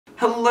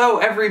Hello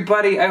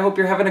everybody, I hope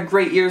you're having a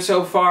great year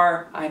so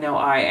far. I know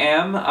I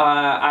am.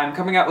 I'm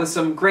coming out with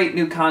some great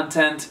new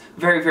content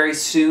very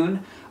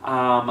soon,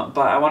 but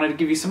I wanted to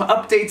give you some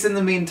updates in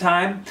the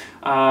meantime.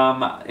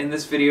 In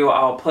this video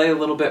I'll play a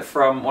little bit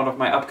from one of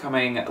my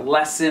upcoming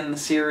lesson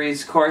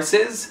series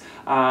courses.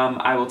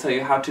 I will tell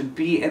you how to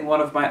be in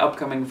one of my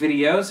upcoming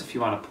videos if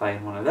you want to play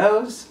in one of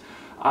those.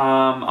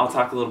 I'll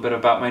talk a little bit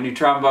about my new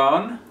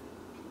trombone.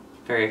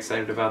 Very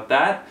excited about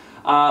that.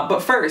 But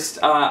first,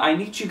 I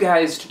need you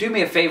guys to do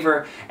me a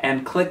favor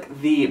and click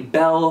the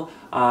bell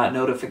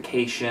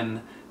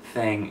notification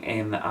thing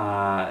in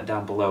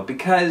down below,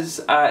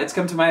 because it's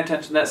come to my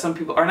attention that some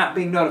people are not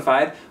being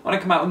notified when I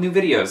come out with new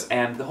videos,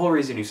 and the whole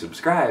reason you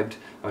subscribed,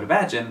 I would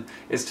imagine,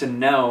 is to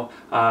know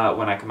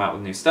when I come out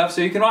with new stuff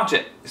so you can watch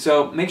it.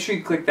 So make sure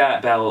you click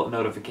that bell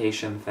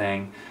notification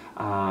thing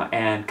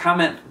and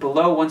comment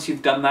below once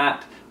you've done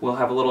that. We'll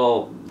have a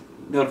little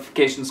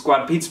notification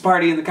squad pizza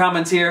party in the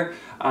comments here.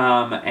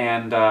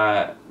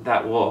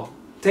 That will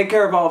take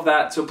care of all of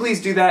that, so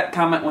please do that.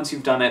 Comment once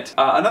you've done it.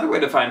 Another way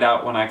to find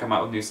out when I come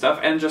out with new stuff,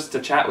 and just to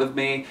chat with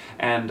me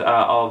and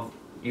all of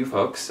you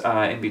folks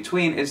in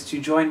between, is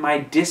to join my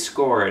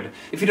Discord.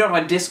 If you don't know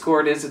what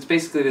Discord is, it's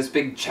basically this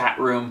big chat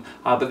room,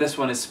 but this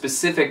one is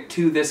specific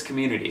to this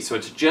community, so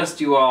it's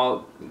just you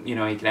all. You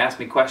know, you can ask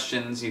me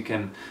questions, you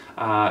can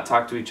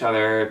talk to each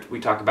other. We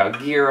talk about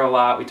gear a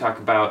lot, we talk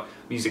about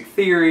music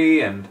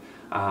theory, and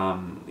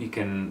you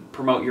can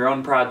promote your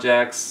own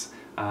projects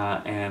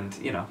and,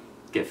 you know,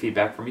 get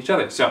feedback from each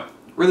other. So,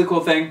 really cool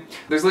thing.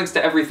 There's links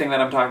to everything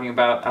that I'm talking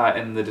about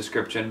in the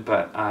description,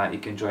 but you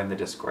can join the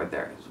Discord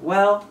there as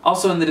well.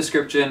 Also in the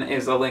description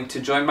is a link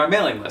to join my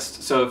mailing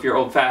list. So if you're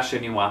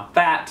old-fashioned, you want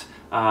that,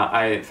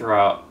 I throw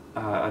out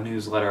a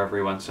newsletter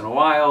every once in a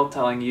while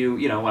telling you,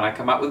 you know, when I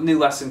come out with new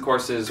lesson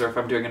courses or if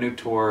I'm doing a new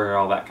tour or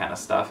all that kind of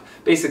stuff.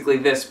 Basically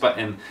this, but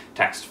in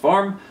text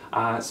form,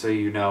 so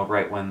you know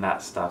right when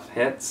that stuff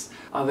hits.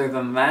 Other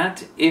than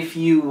that, if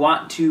you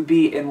want to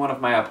be in one of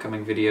my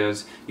upcoming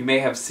videos, you may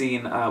have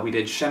seen we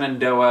did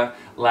Shenandoah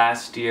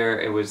last year.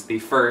 It was the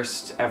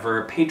first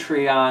ever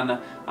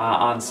Patreon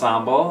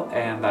ensemble,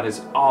 and that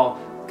is all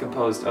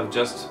composed of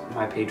just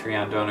my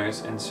Patreon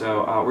donors, and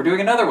so we're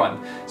doing another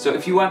one. So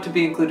if you want to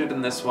be included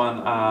in this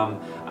one,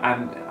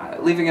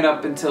 I'm leaving it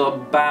up until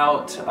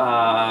about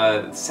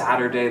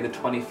Saturday the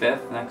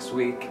 25th next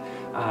week,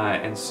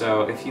 and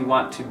so if you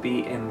want to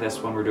be in this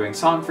one, we're doing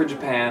Song for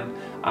Japan.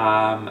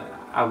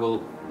 I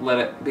will let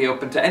it be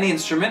open to any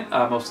instrument,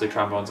 mostly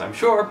trombones I'm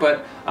sure,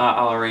 but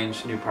I'll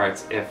arrange new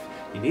parts if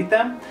you need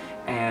them.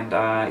 And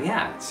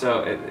yeah,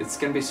 so it's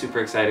going to be super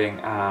exciting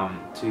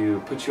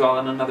to put you all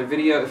in another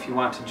video. If you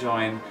want to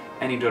join,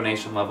 any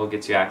donation level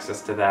gets you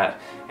access to that.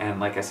 And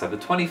like I said, the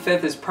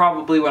 25th is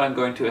probably when I'm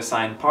going to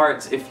assign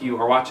parts. If you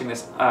are watching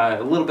this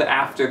a little bit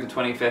after the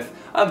 25th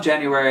of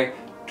January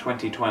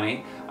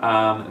 2020,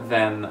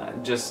 then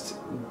just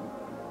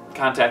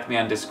contact me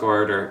on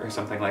Discord or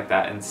something like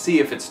that and see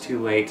if it's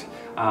too late.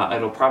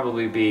 It'll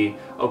probably be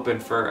open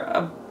for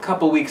a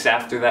couple weeks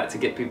after that to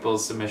get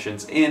people's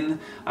submissions in.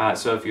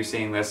 So if you're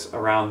seeing this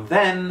around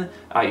then,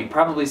 you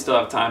probably still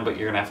have time, but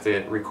you're gonna have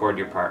to record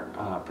your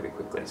part pretty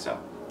quickly. So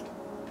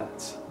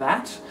that's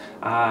that.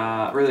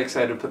 Really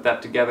excited to put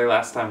that together.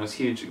 Last time was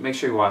huge. Make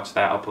sure you watch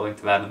that. I'll put a link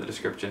to that in the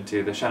description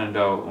too. The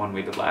Shenandoah one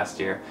we did last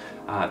year.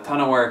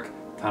 Ton of work.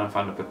 Ton of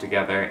fun to put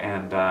together,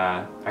 and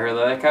I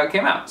really like how it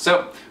came out.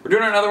 So we're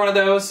doing another one of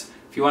those.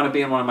 If you want to be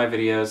in one of my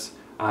videos,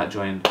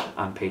 join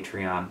on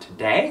Patreon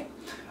today.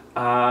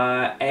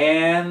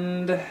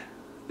 And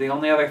the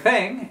only other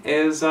thing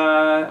is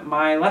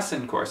my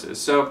lesson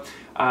courses. So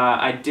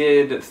I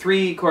did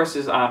 3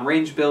 courses on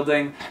range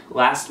building.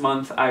 Last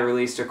month I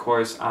released a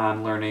course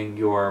on learning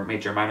your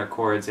major minor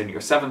chords and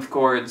your 7th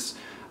chords,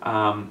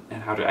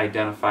 and how to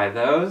identify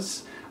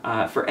those.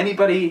 For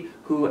anybody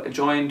who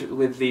joined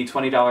with the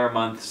 $20 a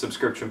month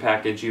subscription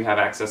package, you have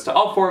access to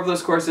all 4 of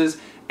those courses,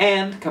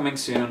 and coming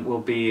soon will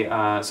be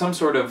some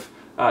sort of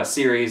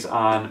series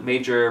on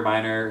major,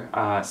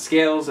 minor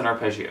scales and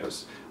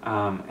arpeggios.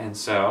 And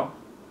so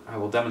I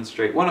will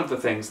demonstrate one of the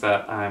things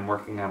that I'm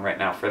working on right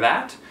now for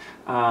that.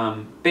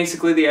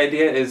 Basically the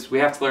idea is we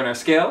have to learn our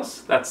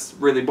scales. That's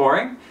really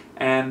boring,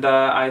 and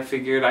I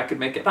figured I could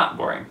make it not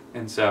boring.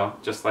 And so,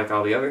 just like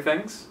all the other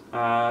things,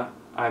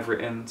 I've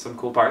written some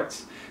cool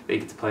parts that you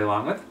get to play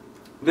along with.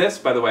 This,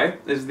 by the way,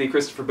 is the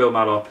Christopher Bill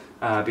model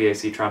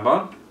BAC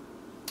trombone.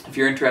 If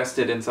you're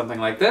interested in something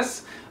like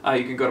this,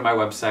 you can go to my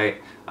website,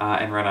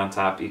 and right on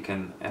top you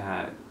can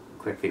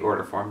click the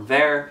order form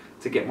there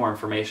to get more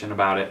information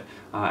about it,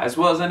 as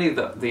well as any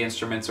of the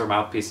instruments or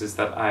mouthpieces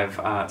that I've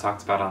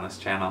talked about on this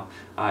channel.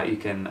 You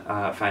can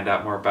find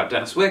out more about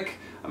Dennis Wick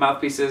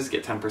mouthpieces,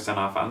 get 10%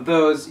 off on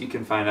those. You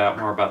can find out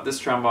more about this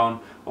trombone,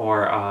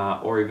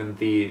 or even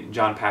the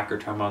John Packer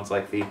trombones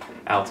like the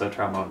alto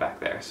trombone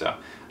back there. So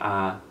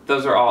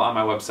those are all on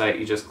my website.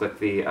 You just click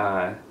the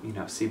you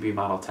know, CB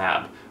model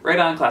tab right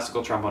on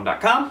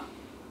classicaltrombone.com,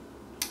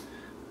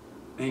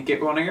 and you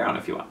get one on your own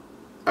if you want.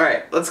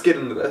 Alright, let's get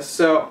into this.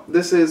 So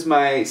this is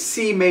my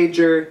C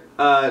major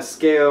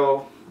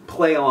scale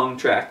play-along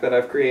track that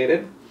I've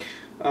created.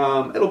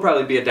 It'll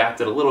probably be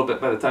adapted a little bit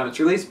by the time it's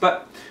released,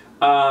 but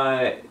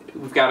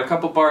we've got a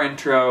couple bar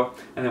intro,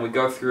 and then we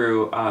go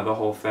through the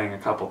whole thing a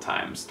couple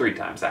times, 3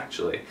 times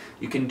actually.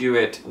 You can do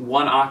it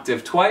 1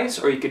 octave twice,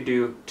 or you could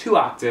do 2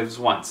 octaves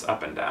once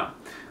up and down.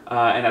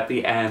 And at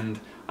the end,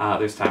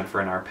 there's time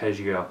for an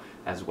arpeggio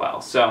as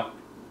well. So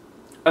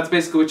that's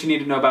basically what you need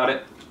to know about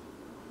it.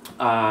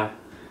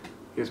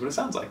 Here's what it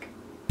sounds like.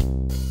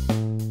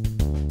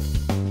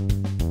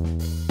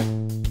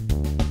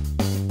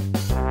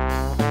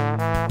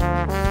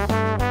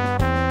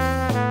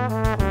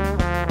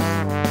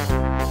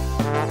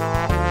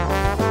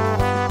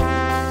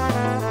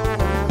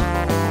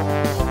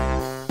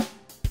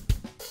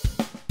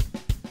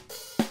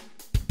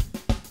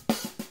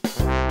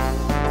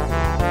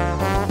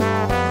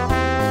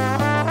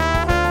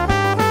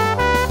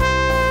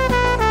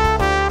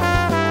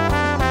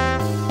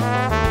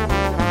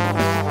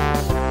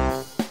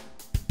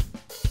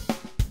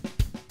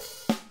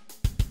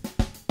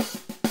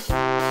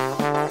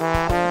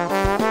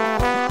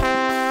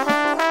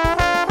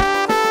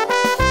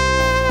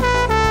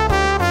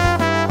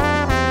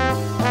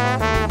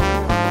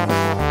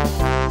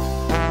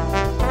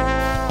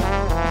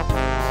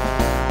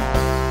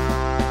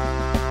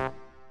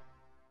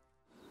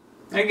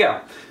 There you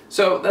go.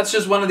 So that's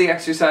just one of the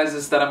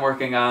exercises that I'm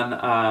working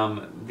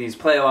on. These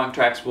play-along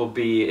tracks will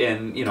be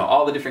in, you know,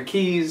 all the different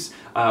keys,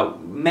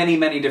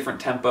 many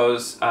different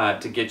tempos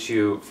to get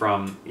you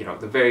from, you know,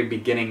 the very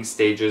beginning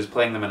stages,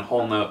 playing them in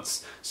whole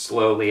notes,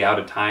 slowly, out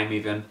of time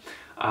even,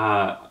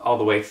 all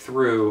the way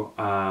through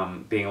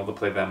being able to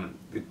play them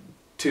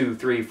 2,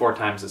 3, 4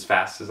 times as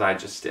fast as I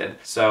just did.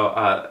 So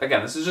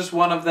again, this is just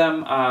one of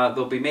them.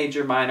 There'll be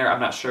major, minor.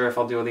 I'm not sure if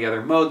I'll do all the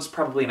other modes,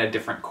 probably in a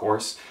different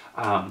course.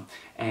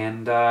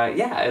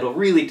 Yeah, it'll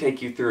really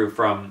take you through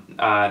from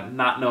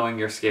not knowing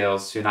your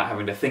scales to not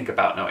having to think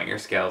about knowing your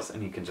scales,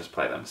 and you can just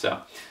play them.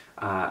 So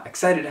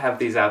excited to have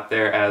these out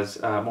there as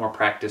more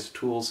practice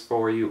tools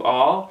for you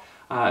all.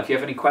 If you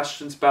have any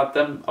questions about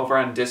them, over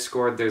on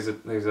Discord there's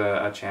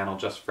a channel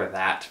just for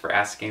that, for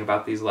asking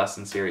about these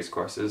lesson series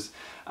courses.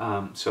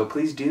 So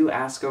please do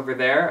ask over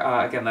there.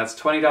 Again, that's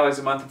 $20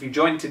 a month. If you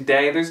join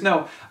today, there's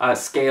no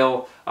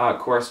scale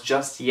course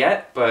just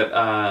yet,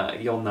 but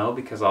you'll know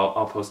because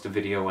I'll post a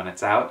video when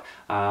it's out.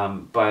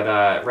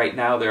 Right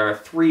now there are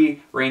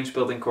 3 range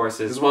building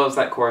courses, as well as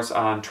that course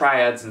on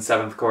triads and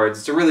 7th chords.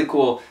 It's a really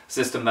cool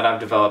system that I've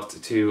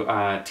developed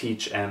to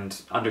teach and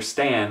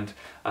understand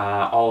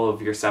all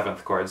of your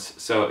 7th chords.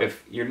 So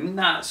if you're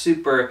not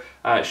super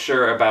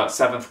sure about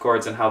 7th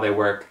chords and how they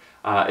work,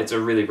 it's a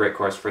really great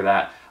course for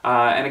that.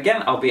 And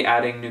again, I'll be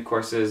adding new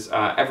courses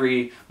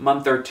every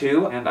month or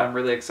 2, and I'm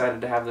really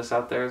excited to have this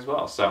out there as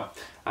well. So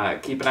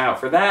keep an eye out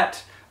for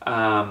that.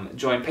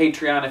 Join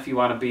Patreon if you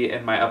want to be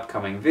in my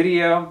upcoming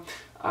video.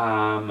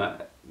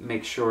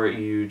 Make sure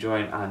you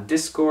join on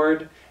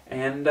Discord.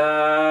 And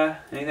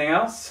anything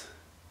else?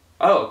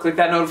 Oh, click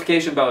that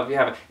notification bell if you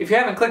haven't. If you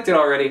haven't clicked it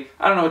already,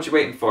 I don't know what you're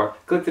waiting for.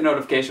 Click the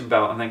notification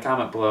bell and then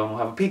comment below, and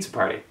we'll have a pizza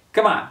party.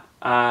 Come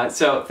on.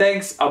 So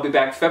thanks. I'll be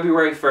back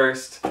February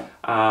 1st.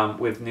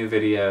 With new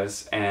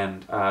videos,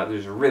 and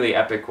there's a really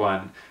epic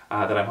one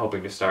that I'm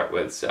hoping to start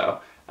with,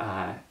 so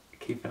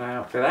keep an eye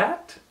out for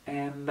that,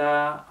 and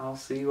I'll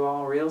see you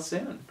all real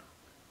soon.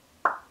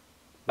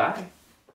 Bye.